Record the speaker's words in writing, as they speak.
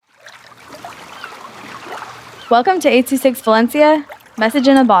Welcome to 826 Valencia, message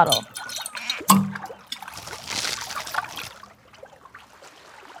in a bottle.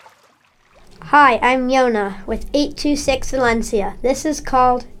 Hi, I'm Jonah with 826 Valencia. This is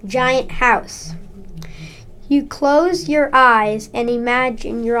called Giant House. You close your eyes and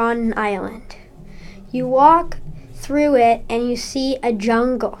imagine you're on an island. You walk through it and you see a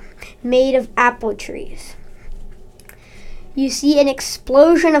jungle made of apple trees. You see an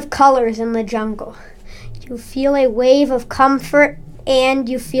explosion of colors in the jungle. You feel a wave of comfort and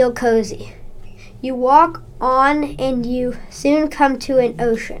you feel cozy. You walk on and you soon come to an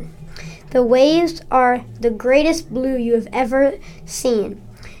ocean. The waves are the greatest blue you have ever seen.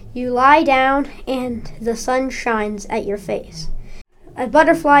 You lie down and the sun shines at your face. A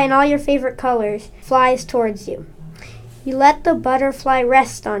butterfly in all your favorite colors flies towards you. You let the butterfly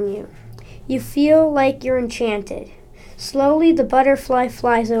rest on you. You feel like you're enchanted. Slowly the butterfly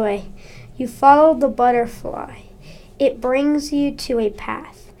flies away. You follow the butterfly. It brings you to a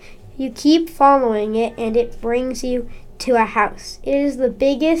path. You keep following it and it brings you to a house. It is the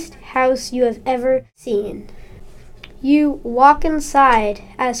biggest house you have ever seen. You walk inside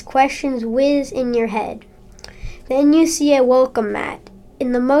as questions whiz in your head. Then you see a welcome mat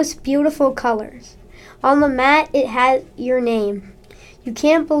in the most beautiful colors. On the mat it has your name. You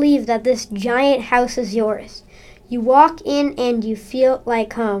can't believe that this giant house is yours. You walk in and you feel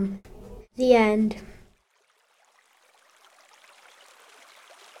like home. The end.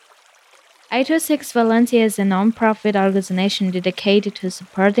 826 Valencia is a non-profit organization dedicated to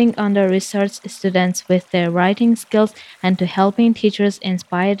supporting under-researched students with their writing skills and to helping teachers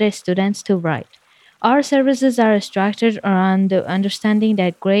inspire their students to write. Our services are structured around the understanding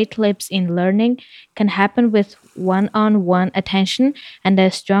that great leaps in learning can happen with one-on-one attention and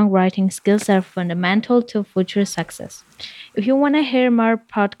that strong writing skills are fundamental to future success. If you want to hear more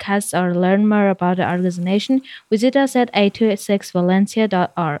podcasts or learn more about the organization, visit us at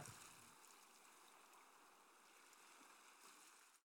 826valencia.org.